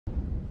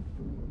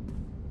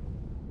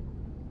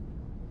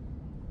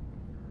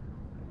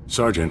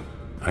Sergeant,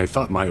 I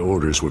thought my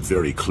orders were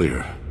very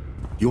clear.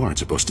 You aren't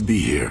supposed to be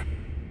here.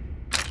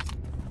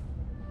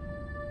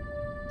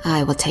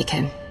 I will take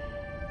him.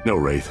 No,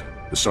 Wraith.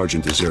 The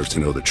Sergeant deserves to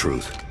know the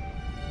truth.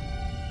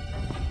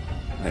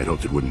 I had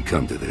hoped it wouldn't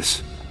come to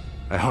this.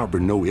 I harbor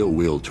no ill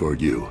will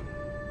toward you.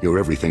 You're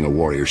everything a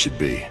warrior should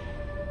be.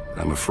 But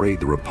I'm afraid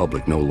the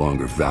Republic no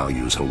longer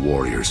values her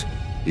warriors,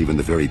 even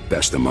the very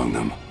best among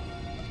them.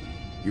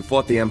 You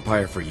fought the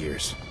Empire for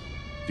years.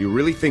 Do you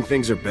really think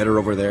things are better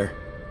over there?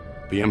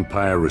 The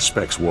Empire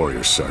respects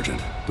warriors,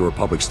 Sergeant. The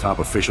Republic's top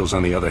officials,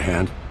 on the other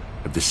hand,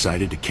 have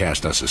decided to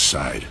cast us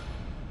aside.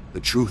 The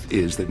truth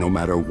is that no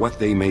matter what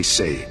they may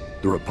say,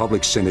 the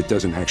Republic Senate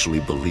doesn't actually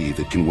believe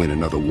it can win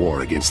another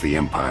war against the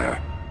Empire.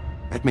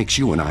 That makes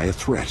you and I a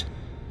threat.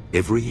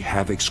 Every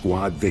Havoc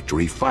Squad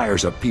victory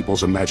fires up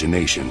people's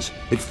imaginations.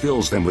 It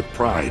fills them with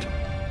pride,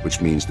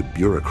 which means the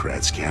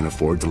bureaucrats can't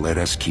afford to let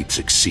us keep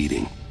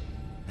succeeding.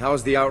 How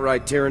is the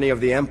outright tyranny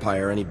of the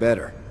Empire any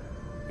better?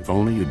 If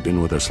only you'd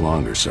been with us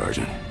longer,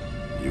 Sergeant.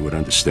 You would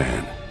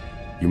understand.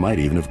 You might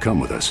even have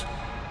come with us.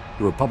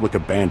 The Republic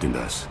abandoned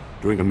us.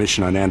 During a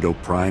mission on Ando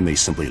Prime, they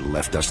simply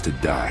left us to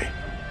die.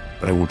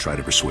 But I won't try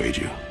to persuade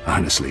you.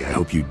 Honestly, I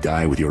hope you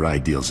die with your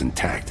ideals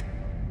intact.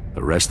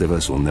 The rest of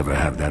us will never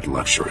have that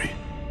luxury.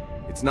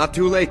 It's not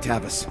too late,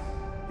 Tavis.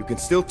 You can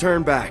still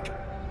turn back.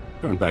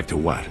 Turn back to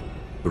what?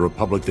 The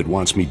Republic that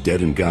wants me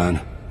dead and gone?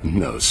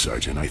 No,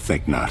 Sergeant, I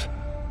think not.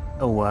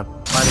 Oh, by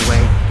the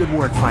way, good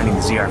work finding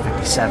the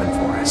ZR-57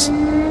 for us.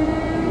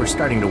 We were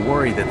starting to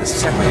worry that the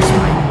Separatists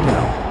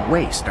might,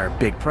 waste our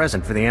big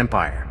present for the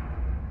Empire.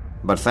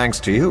 But thanks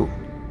to you,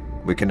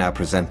 we can now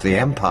present the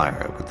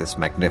Empire with this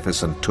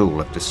magnificent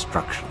tool of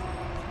destruction.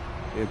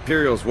 The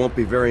Imperials won't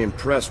be very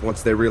impressed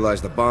once they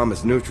realize the bomb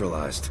is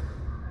neutralized.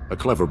 A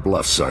clever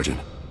bluff, Sergeant,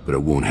 but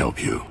it won't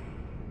help you.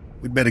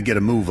 We'd better get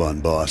a move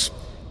on, boss.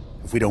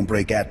 If we don't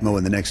break Atmo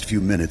in the next few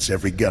minutes,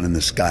 every gun in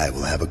the sky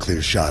will have a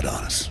clear shot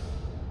on us.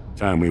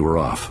 Time we were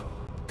off.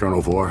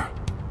 Colonel Vor,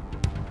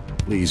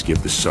 please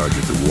give the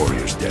Sergeant the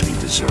warrior's death he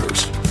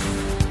deserves.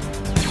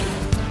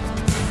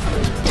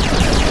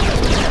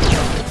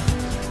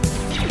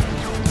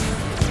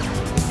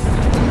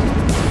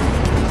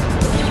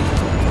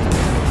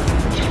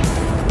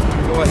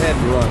 Go ahead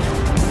and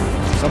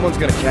run. Someone's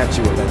gonna catch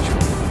you eventually.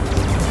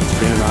 It's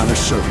been an honor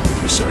serving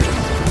with you, Sergeant.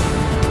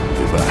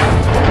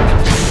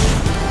 Goodbye.